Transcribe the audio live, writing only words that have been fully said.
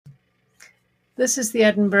This is the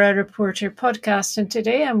Edinburgh Reporter podcast, and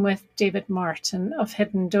today I'm with David Martin of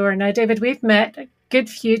Hidden Door. Now, David, we've met a good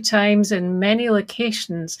few times in many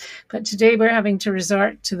locations, but today we're having to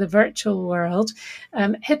resort to the virtual world.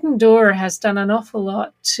 Hidden Door has done an awful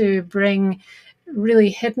lot to bring really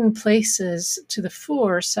hidden places to the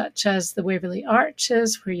fore, such as the Waverley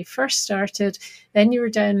Arches, where you first started, then you were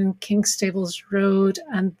down in Kingstables Road,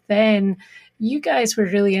 and then you guys were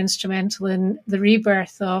really instrumental in the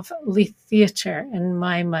rebirth of Leith Theatre, in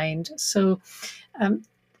my mind. So,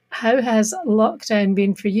 how has lockdown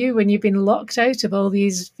been for you when you've been locked out of all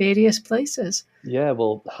these various places? Yeah,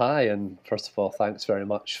 well, hi, and first of all, thanks very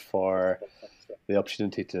much for the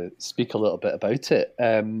opportunity to speak a little bit about it.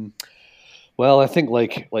 Well, I think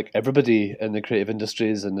like everybody in the creative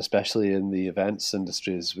industries and especially in the events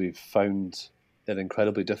industries, we've found it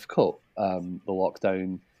incredibly difficult. The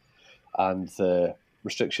lockdown and the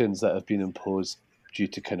restrictions that have been imposed due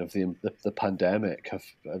to kind of the pandemic have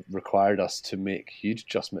required us to make huge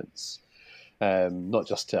adjustments, not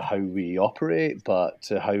just to how we operate, but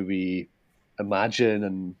to how we imagine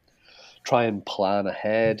and try and plan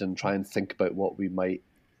ahead and try and think about what we might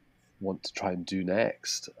want to try and do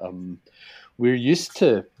next. We're used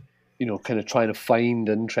to, kind of trying to find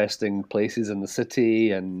interesting places in the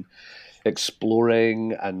city and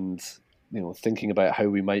exploring and, thinking about how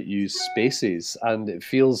we might use spaces. And it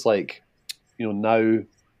feels like, now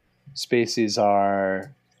spaces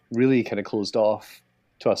are really kind of closed off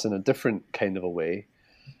to us in a different kind of a way.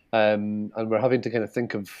 And we're having to kind of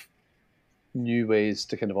think of new ways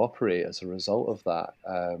to kind of operate as a result of that.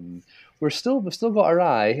 We've still got our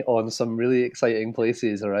eye on some really exciting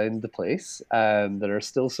places around the place. There are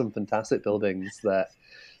still some fantastic buildings that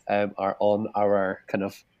are on our kind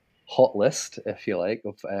of hot list, if you like,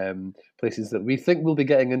 of places that we think we'll be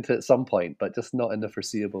getting into at some point, but just not in the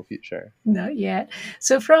foreseeable future. Not yet.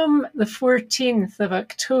 So, from the 14th of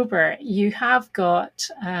October, you have got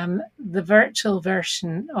the virtual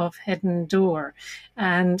version of Hidden Door.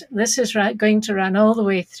 And this is going to run all the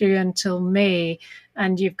way through until May.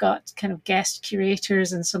 And you've got kind of guest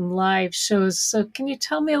curators and some live shows. So, can you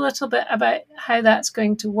tell me a little bit about how that's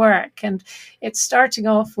going to work? And it's starting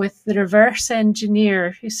off with the reverse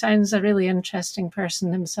engineer, who sounds a really interesting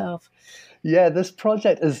person himself. Yeah, this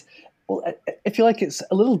project is, well, if you like, it's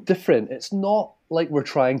a little different. It's not like we're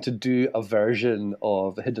trying to do a version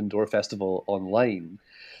of the Hidden Door Festival online,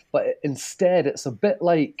 but instead it's a bit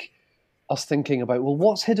like us thinking about, well,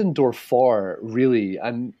 what's Hidden Door for, really?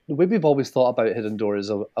 And the way we've always thought about Hidden Door is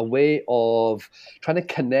a way of trying to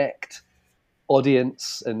connect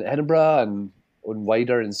audience in Edinburgh and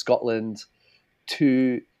wider in Scotland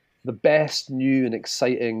to the best new and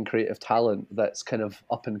exciting creative talent that's kind of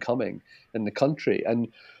up and coming in the country. And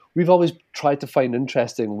we've always tried to find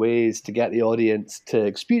interesting ways to get the audience to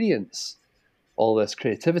experience all this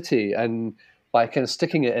creativity. And by kind of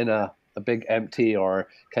sticking it in a big empty or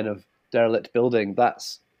kind of derelict building,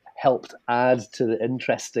 that's helped add to the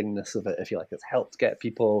interestingness of it, if you like. It's helped get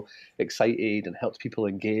people excited and helped people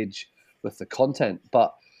engage with the content.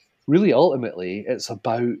 But really, ultimately, it's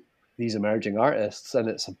about these emerging artists and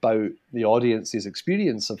it's about the audience's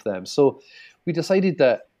experience of them. So we decided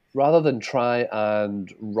that rather than try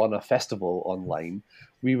and run a festival online,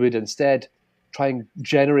 we would instead try and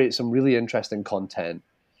generate some really interesting content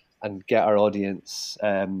and get our audience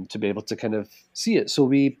to be able to kind of see it. So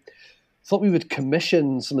we thought we would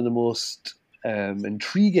commission some of the most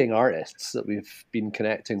intriguing artists that we've been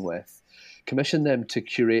connecting with, commission them to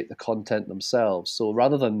curate the content themselves. So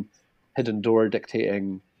rather than Hidden Door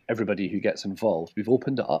dictating everybody who gets involved, we've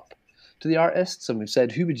opened it up to the artists and we've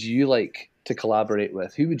said, who would you like to collaborate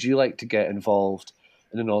with? Who would you like to get involved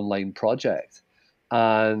in an online project?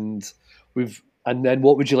 And then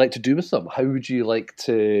what would you like to do with them? How would you like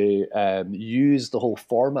to use the whole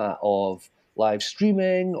format of live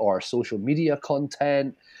streaming or social media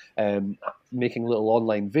content, making little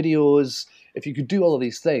online videos? If you could do all of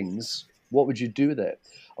these things, what would you do with it?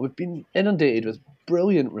 And we've been inundated with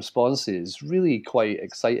brilliant responses, really quite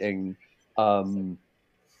exciting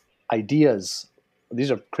ideas.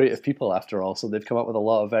 These are creative people after all, so they've come up with a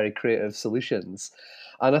lot of very creative solutions.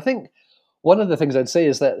 And I think one of the things I'd say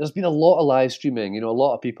is that there's been a lot of live streaming, a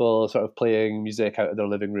lot of people sort of playing music out of their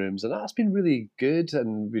living rooms, and that's been really good,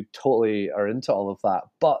 and we totally are into all of that.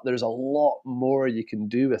 But there's a lot more you can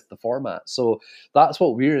do with the format. So that's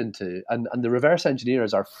what we're into. And the Reverse Engineer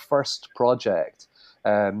is our first project.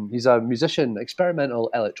 He's a musician, experimental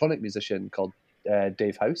electronic musician called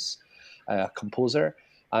Dave House, a composer.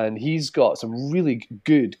 And he's got some really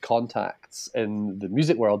good contacts in the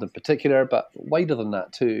music world in particular, but wider than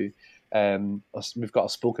that too. we've got a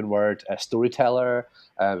spoken word storyteller,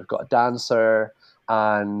 we've got a dancer,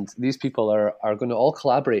 and these people are going to all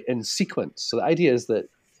collaborate in sequence. So the idea is that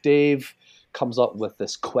Dave comes up with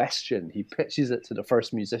this question, he pitches it to the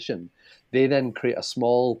first musician. They then create a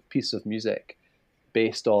small piece of music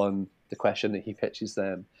based on the question that he pitches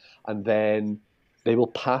them, and then they will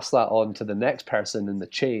pass that on to the next person in the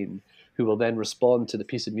chain, who will then respond to the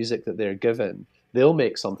piece of music that they're given. They'll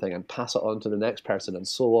make something and pass it on to the next person, and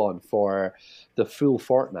so on for the full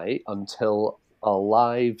fortnight until a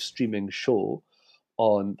live streaming show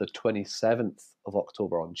on the 27th of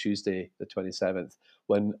October, on Tuesday the 27th,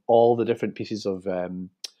 when all the different pieces of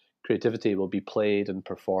creativity will be played and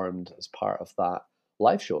performed as part of that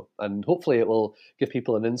live show. And hopefully it will give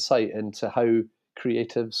people an insight into how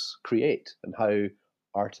creatives create and how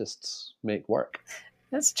artists make work.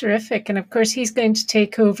 That's terrific. And of course, he's going to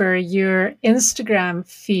take over your Instagram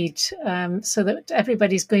feed, so that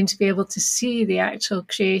everybody's going to be able to see the actual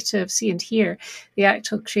see and hear the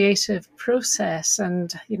actual creative process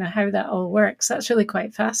and, how that all works. That's really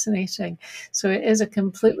quite fascinating. So it is a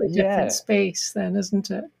completely different space then,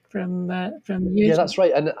 isn't it? From YouTube. Yeah, that's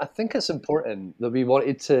right. And I think it's important that we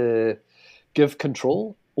wanted to give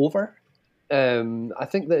control over. I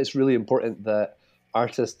think that it's really important that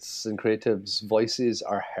artists and creatives' voices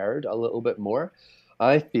are heard a little bit more.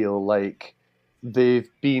 I feel like they've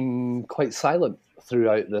been quite silent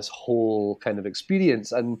throughout this whole kind of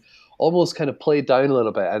experience and almost kind of played down a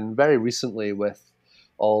little bit. And very recently, with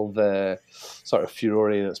all the sort of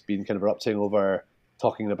furore that's been kind of erupting over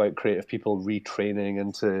talking about creative people retraining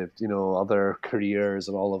into, other careers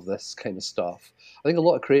and all of this kind of stuff, I think a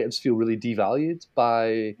lot of creatives feel really devalued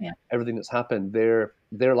by everything that's happened.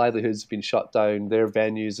 Their livelihoods have been shut down. Their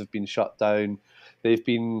venues have been shut down. They've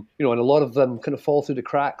been, and a lot of them kind of fall through the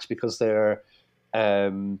cracks because they're. I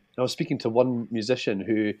was speaking to one musician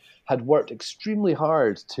who had worked extremely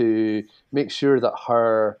hard to make sure that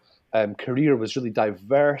her career was really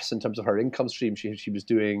diverse in terms of her income stream. She was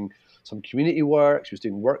doing some community work, she was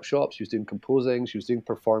doing workshops, she was doing composing, she was doing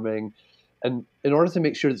performing. And in order to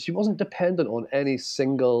make sure that she wasn't dependent on any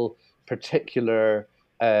single particular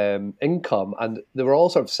income, and they were all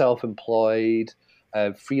sort of self-employed,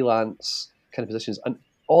 freelance kind of positions, and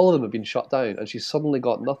all of them have been shut down, and she's suddenly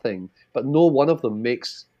got nothing. But no one of them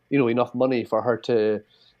makes enough money for her to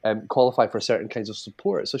qualify for certain kinds of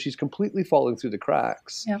support. So she's completely falling through the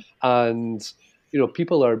cracks, and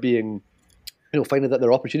people are being finding that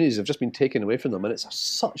their opportunities have just been taken away from them, and it's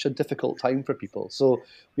such a difficult time for people. So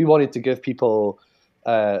we wanted to give people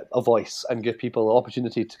a voice and give people the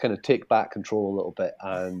opportunity to kind of take back control a little bit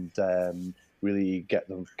and really get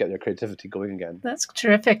their creativity going again. That's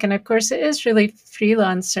terrific. And of course, it is really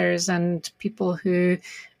freelancers and people who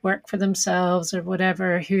work for themselves or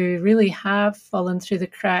whatever who really have fallen through the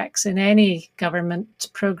cracks in any government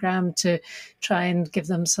program to try and give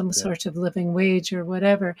them some sort of living wage or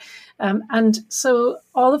whatever. And so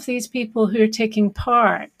all of these people who are taking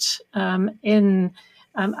part in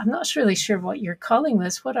I'm not really sure what you're calling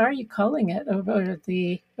this. What are you calling it over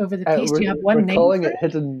the piece? Do you have one name? We're calling it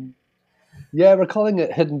Hidden. Yeah, we're calling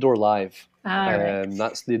it Hidden Door Live. Right.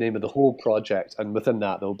 That's the name of the whole project, and within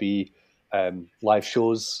that there'll be live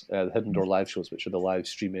shows, the Hidden Door live shows, which are the live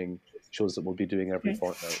streaming shows that we'll be doing every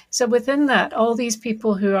fortnight. So within that, all these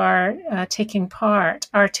people who are taking part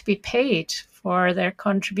are to be paid for their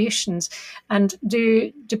contributions. And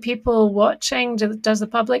do people watching, does the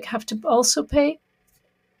public have to also pay?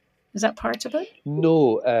 Is that part of it?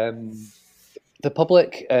 No, the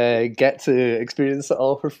public get to experience it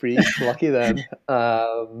all for free. Lucky them.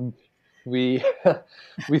 We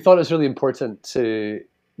thought it was really important to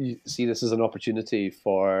see this as an opportunity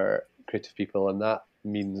for creative people, and that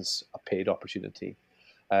means a paid opportunity.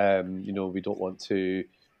 We don't want to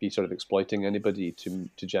be sort of exploiting anybody to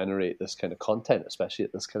generate this kind of content, especially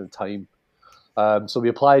at this kind of time. So we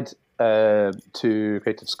applied to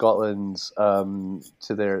Creative Scotland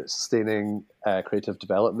to their Sustaining Creative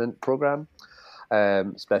Development Programme,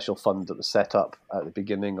 special fund that was set up at the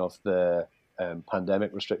beginning of the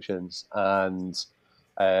pandemic restrictions, and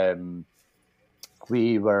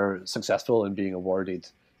we were successful in being awarded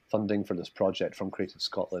funding for this project from Creative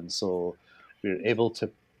Scotland. So we were able to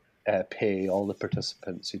pay all the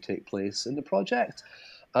participants who take place in the project,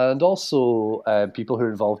 and also people who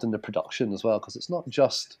are involved in the production as well, because it's not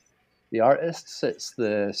just the artists, it's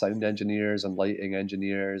the sound engineers and lighting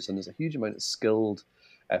engineers, and there's a huge amount of skilled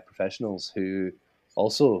professionals who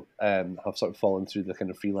also have sort of fallen through the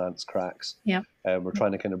kind of freelance cracks. Yeah, we're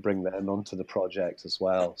trying to kind of bring them onto the project as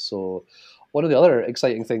well. So one of the other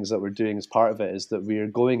exciting things that we're doing as part of it is that we're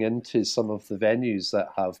going into some of the venues that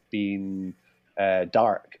have been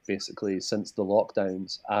dark, basically, since the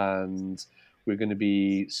lockdowns. And we're going to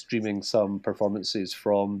be streaming some performances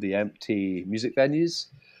from the empty music venues.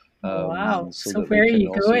 Wow. So So that where we are can you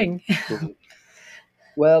also going? go.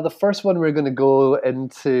 Well, the first one we're going to go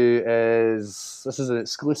into is this is an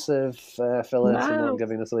exclusive, Phyllis. I'm not Wow.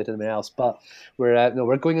 giving this away to anybody else, but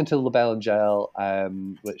we're going into La Belle and Gel,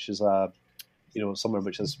 which is somewhere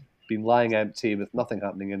which has been lying empty with nothing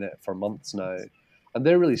happening in it for months now, and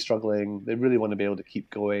they're really struggling. They really want to be able to keep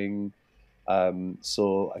going.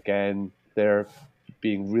 So again, they're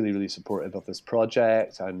being really, really supportive of this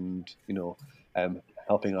project, and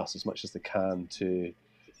helping us as much as they can to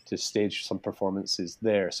stage some performances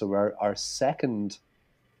there. So our second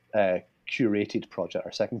curated project,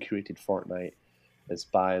 our second curated fortnight, is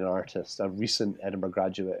by an artist, a recent Edinburgh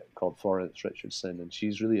graduate called Florence Richardson, and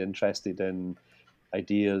she's really interested in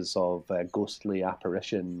ideas of ghostly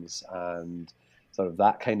apparitions and sort of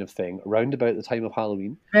that kind of thing around about the time of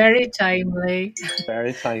Halloween. Very timely.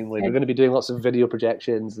 Very timely. We're going to be doing lots of video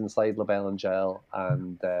projections inside La Belle and Gel,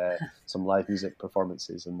 and some live music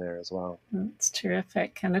performances in there as well. It's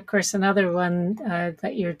terrific. And of course, another one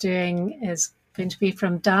that you're doing is going to be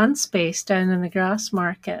from Dance Space down in the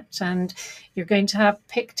Grassmarket. And you're going to have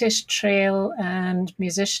Pictish Trail and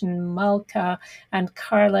musician Malka and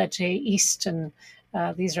Carla J. Easton.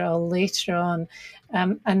 These are all later on.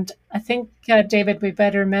 And I think, David, we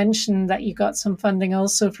better mention that you got some funding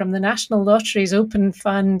also from the National Lottery's Open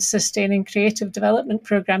Fund Sustaining Creative Development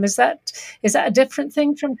Programme. Is that a different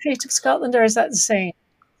thing from Creative Scotland, or is that the same?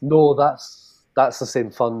 No, that's the same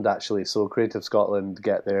fund actually. So Creative Scotland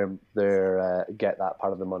get get that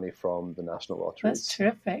part of the money from the National Lottery. That's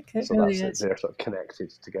terrific. It so really that's is. They're sort of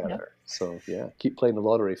connected together. Yep. So yeah, keep playing the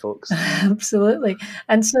lottery, folks. Absolutely.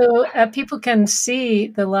 And so people can see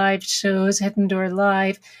the live shows, Hidden Door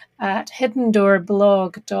Live, at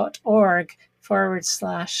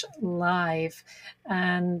hiddendoorblog.org/live.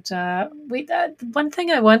 And one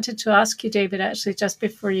thing I wanted to ask you, David, actually, just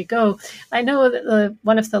before you go, I know that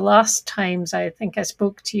one of the last times I think I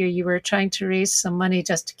spoke to you, you were trying to raise some money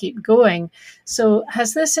just to keep going. So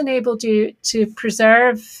has this enabled you to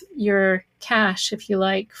preserve your cash, if you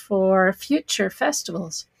like, for future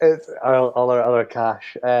festivals? It's all our other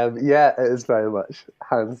cash. Yeah, it is very much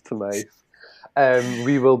hands to mouth.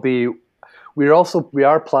 We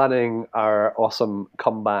are planning our awesome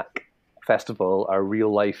comeback festival, our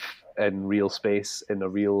real life in real space in a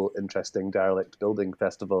real interesting derelict building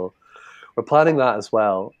festival. We're planning that as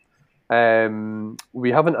well.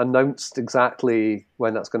 We haven't announced exactly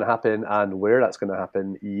when that's going to happen and where that's going to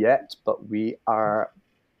happen yet, but we are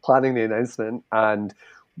planning the announcement. And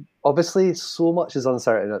obviously, so much is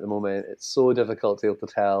uncertain at the moment. It's so difficult to be able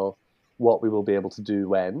to tell what we will be able to do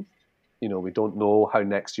when. We don't know how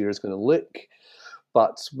next year is going to look,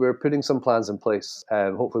 but we're putting some plans in place.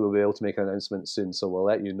 Hopefully we'll be able to make an announcement soon, so we'll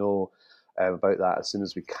let you know about that as soon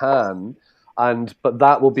as we can. But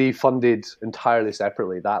that will be funded entirely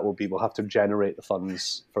separately. We'll have to generate the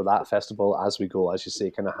funds for that festival as we go. As you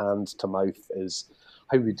say, kind of hand to mouth is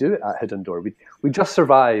how we do it at Hidden Door. We just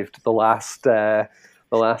survived the last kind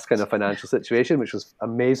of financial situation, which was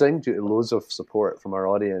amazing due to loads of support from our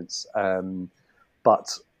audience.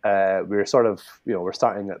 But we're sort of, we're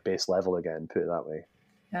starting at base level again, put it that way.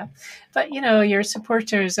 Yeah. But, your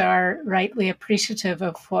supporters are rightly appreciative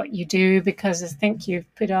of what you do, because I think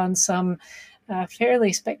you've put on some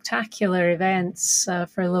fairly spectacular events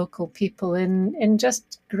for local people in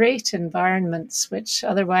just great environments, which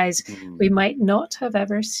otherwise we might not have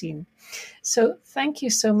ever seen. So thank you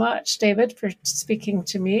so much, David, for speaking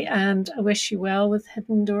to me, and I wish you well with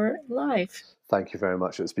Hidden Door Live. Thank you very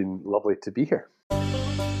much. It's been lovely to be here.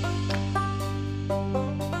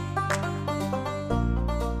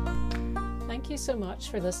 Thank you so much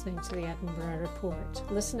for listening to the Edinburgh Report.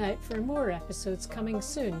 Listen out for more episodes coming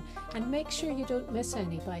soon, and make sure you don't miss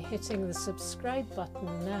any by hitting the subscribe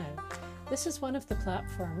button now. This is one of the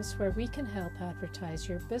platforms where we can help advertise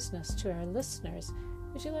your business to our listeners.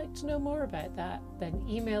 Would you like to know more about that? Then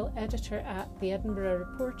email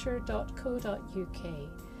editor@theedinburghreporter.co.uk.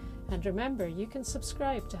 And remember, you can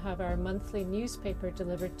subscribe to have our monthly newspaper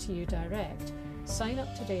delivered to you direct. Sign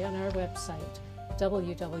up today on our website,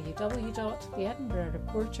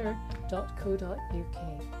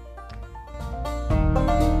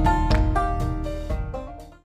 www.theedinburghreporter.co.uk.